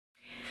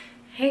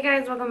Hey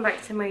guys, welcome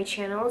back to my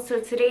channel. So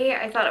today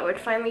I thought I would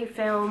finally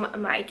film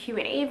my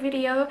Q&A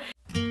video.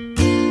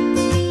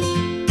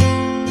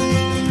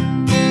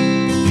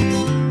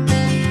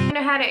 I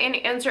had to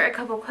answer a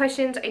couple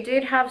questions. I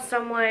did have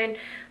someone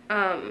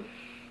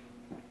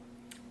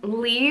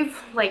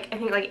leave I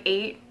think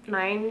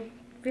 8-9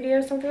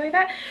 videos, something like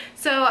that.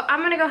 So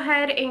I'm gonna go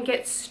ahead and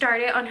get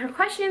started on her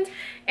questions.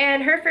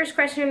 And her first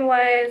question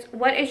was,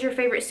 what is your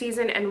favorite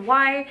season and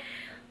why?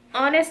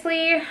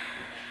 Honestly,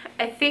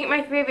 I think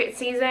my favorite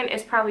season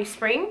is probably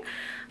spring,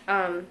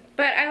 but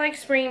I like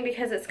spring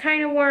because it's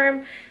kind of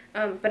warm,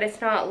 but it's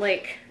not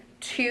like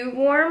too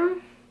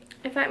warm,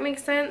 if that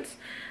makes sense.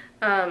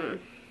 Yeah,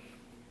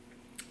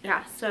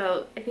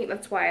 so I think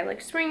that's why I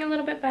like spring a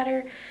little bit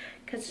better,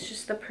 because it's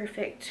just the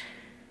perfect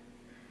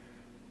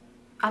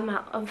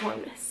amount of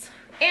warmness.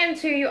 And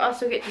two, you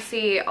also get to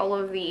see all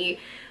of the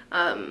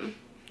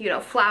you know,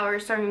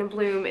 flowers starting to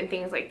bloom and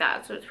things like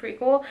that, so it's pretty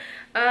cool.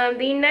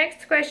 The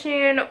next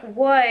question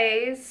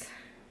was,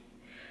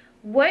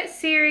 what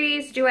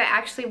series do I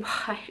actually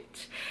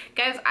watch?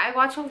 Guys, I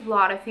watch a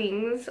lot of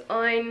things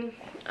on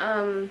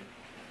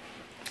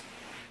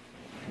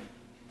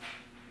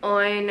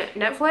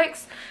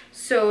Netflix,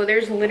 so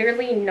there's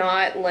literally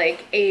not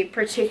like a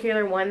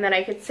particular one that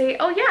I could say,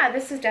 oh yeah,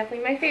 this is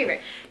definitely my favorite.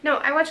 No,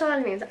 I watch a lot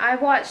of things.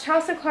 I've watched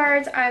House of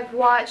Cards, I've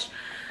watched,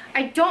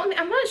 I'm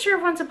not sure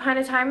if Once Upon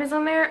a Time is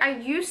on there. I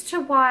used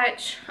to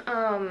watch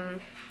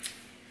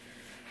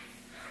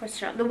what's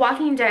it called? The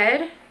Walking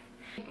Dead.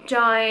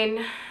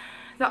 Done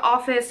The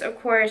Office, of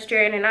course.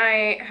 Jared and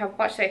I have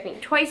watched it, I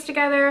think, twice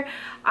together.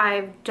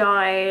 I've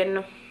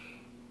done,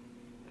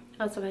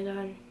 what else have I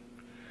done?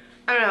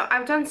 I don't know.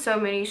 I've done so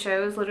many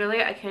shows,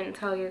 literally. I couldn't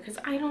tell you because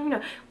I don't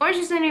know. Orange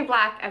is the New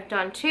Black, I've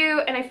done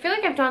too. And I feel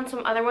like I've done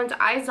some other ones.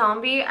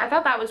 iZombie, I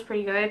thought that was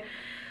pretty good.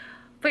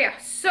 But yeah,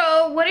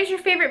 so what is your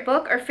favorite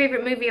book or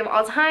favorite movie of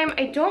all time?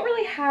 I don't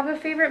really have a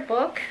favorite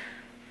book.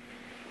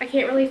 I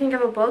can't really think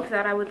of a book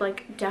that I would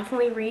like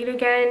definitely read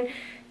again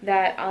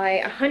that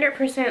I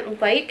 100%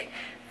 like.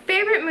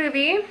 Favorite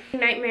movie,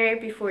 Nightmare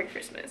Before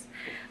Christmas.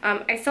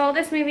 I saw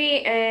this movie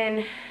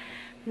in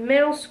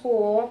middle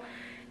school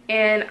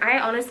and I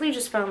honestly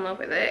just fell in love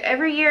with it.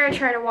 Every year I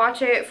try to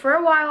watch it. For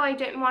a while I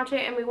didn't watch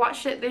it and we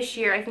watched it this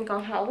year, I think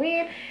on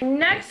Halloween.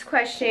 Next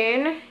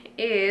question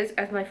is,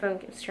 as my phone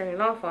keeps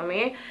turning off on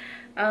me,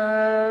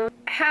 no,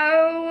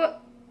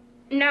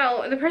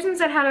 the person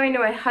said, how do I know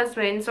my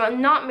husband? So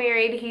I'm not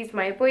married, he's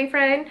my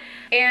boyfriend,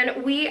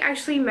 and we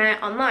actually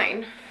met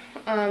online.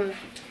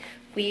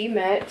 We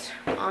met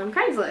on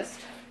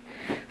Craigslist,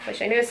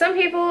 which I know some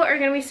people are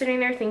gonna be sitting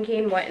there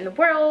thinking, what in the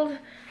world?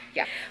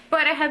 Yeah,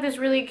 but I had this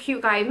really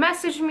cute guy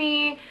message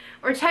me,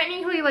 or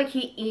technically like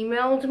he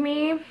emailed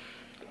me,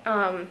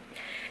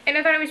 and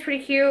I thought it was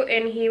pretty cute,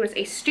 and he was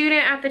a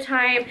student at the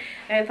time,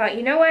 and I thought,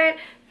 you know what,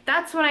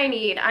 that's what I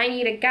need. I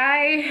need a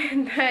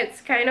guy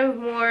that's kind of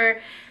more,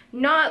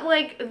 not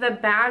like the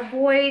bad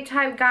boy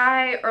type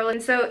guy,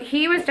 and so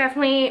he was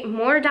definitely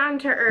more down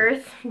to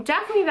earth,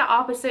 definitely the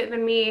opposite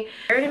than me.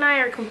 Eric and I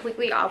are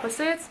completely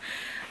opposites.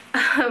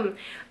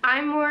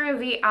 I'm more of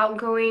the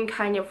outgoing,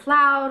 kind of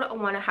loud, I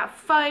want to have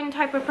fun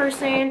type of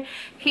person.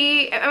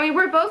 I mean,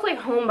 we're both like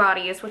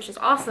homebodies, which is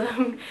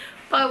awesome,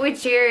 but with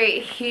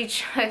Jerry,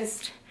 he's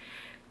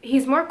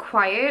more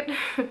quiet.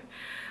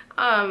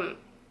 And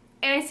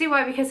I see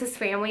why, because his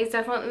family is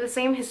definitely the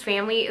same. His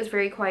family is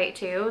very quiet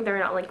too. They're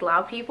not like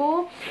loud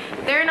people.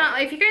 They're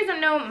not, if you guys don't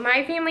know,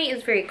 my family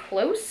is very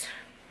close.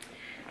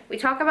 We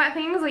talk about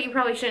things that you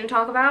probably shouldn't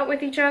talk about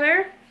with each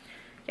other.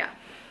 Yeah.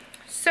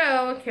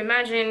 So, you can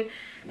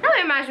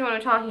probably imagine what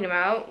I'm talking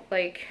about.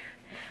 Like,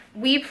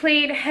 we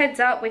played Heads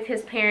Up with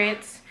his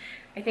parents,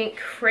 I think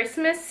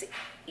Christmas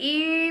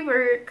Eve,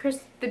 or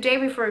the day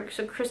before,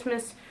 so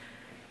Christmas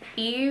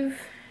Eve,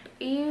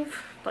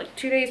 like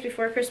 2 days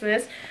before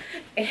Christmas,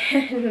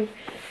 and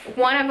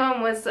one of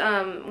them was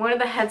one of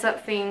the Heads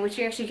Up thing, which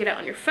you actually get it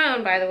on your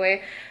phone, by the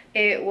way.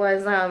 It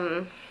was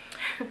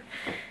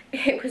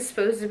it was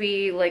supposed to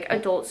be like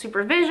adult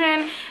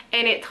supervision,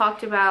 and it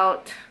talked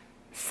about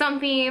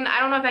something, I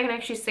don't know if I can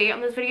actually say it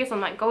on this video, so I'm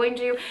not going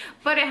to,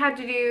 but it had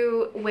to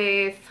do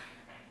with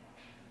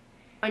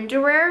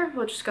underwear.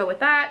 We'll just go with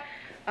that.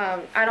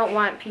 I don't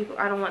want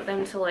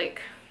them to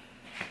like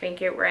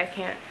make it where I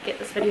can't get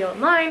this video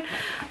online,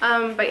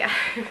 but yeah.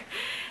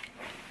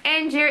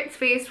 And Jarrett's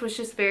face was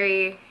just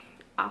very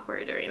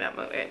awkward during that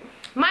moment.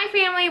 My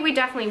family, we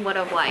definitely would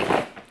have like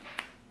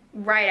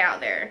right out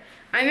there.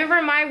 I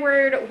remember my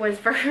word was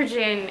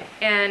virgin,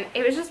 and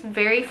it was just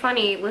very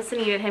funny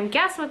listening to him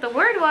guess what the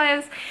word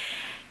was.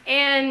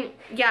 And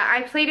yeah,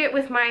 I played it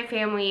with my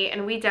family,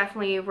 and we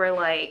definitely were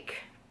like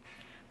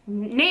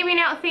naming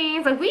out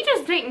things, like we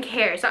just didn't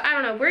care. So I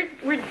don't know, we're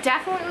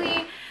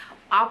definitely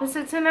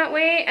opposites in that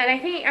way, and I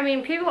think, I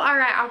mean, people are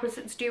right,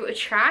 opposites do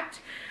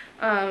attract.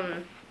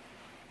 But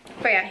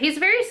yeah, he's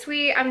very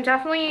sweet. I'm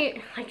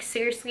definitely like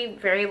seriously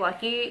very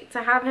lucky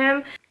to have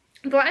him.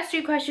 The last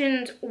two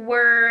questions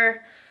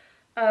were,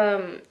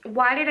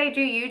 why did I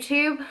do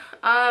YouTube?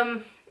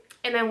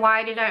 And then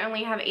why did I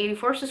only have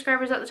 84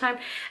 subscribers at the time?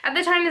 At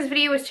the time this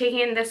video was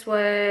taken, this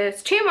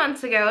was 2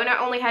 months ago, and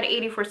I only had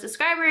 84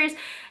 subscribers,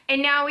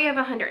 and now we have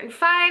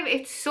 105.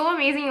 It's so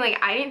amazing. Like,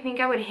 I didn't think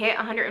I would hit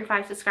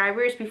 105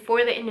 subscribers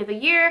before the end of the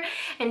year,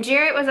 and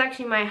Jarrett was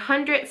actually my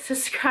 100th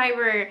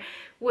subscriber,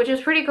 which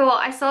was pretty cool.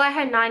 I saw I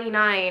had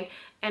 99,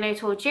 and I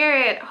told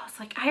Jarrett, I was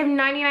like, I have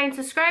 99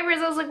 subscribers.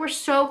 I was like, we're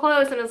so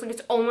close. And I was like,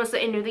 it's almost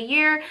the end of the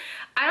year.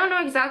 I don't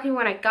know exactly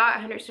when I got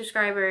 100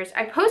 subscribers.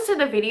 I posted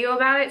the video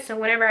about it, so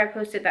whenever I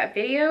posted that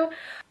video.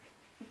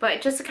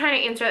 But just to kind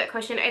of answer that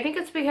question, I think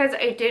it's because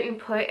I didn't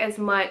put as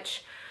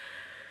much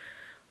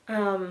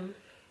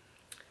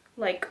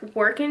like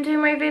work into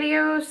my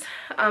videos.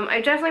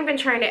 I've definitely been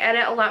trying to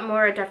edit a lot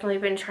more. I've definitely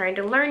been trying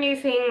to learn new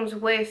things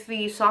with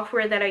the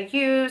software that I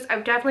use.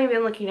 I've definitely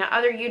been looking at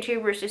other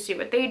YouTubers to see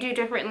what they do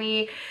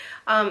differently.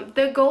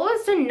 The goal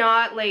is to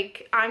not,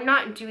 like, I'm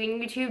not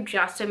doing YouTube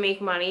just to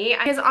make money,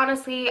 because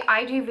honestly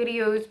I do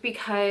videos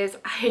because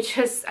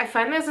I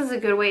find this is a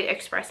good way to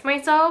express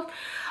myself,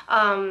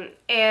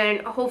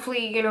 and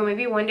hopefully, you know,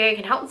 maybe one day I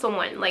can help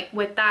someone. Like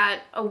with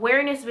that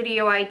awareness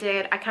video I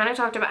did, I kind of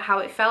talked about how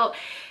it felt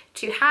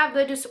to have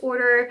the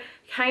disorder,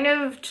 kind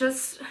of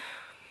just,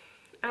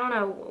 I don't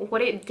know what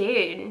it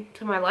did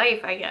to my life,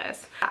 I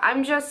guess.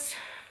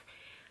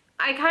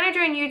 I kind of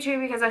joined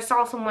YouTube because I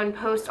saw someone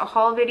post a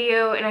haul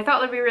video and I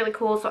thought it would be really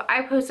cool, so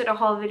I posted a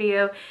haul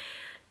video,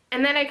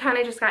 and then I kind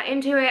of just got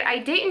into it. I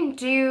didn't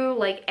do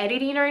like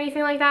editing or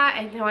anything like that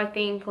until I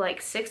think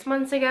like 6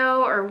 months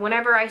ago, or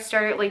whenever I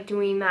started like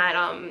doing that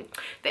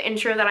the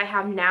intro that I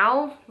have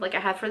now, like I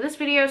have for this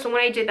video. So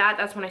when I did that,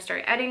 that's when I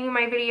started editing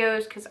my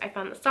videos because I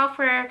found the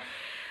software.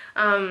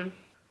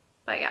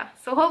 But yeah,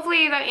 so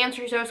hopefully that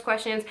answers those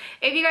questions.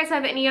 If you guys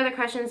have any other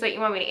questions that you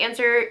want me to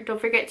answer,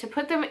 don't forget to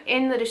put them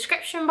in the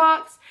description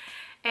box.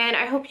 And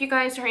I hope you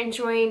guys are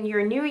enjoying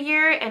your new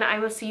year, and I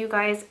will see you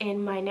guys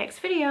in my next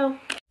video.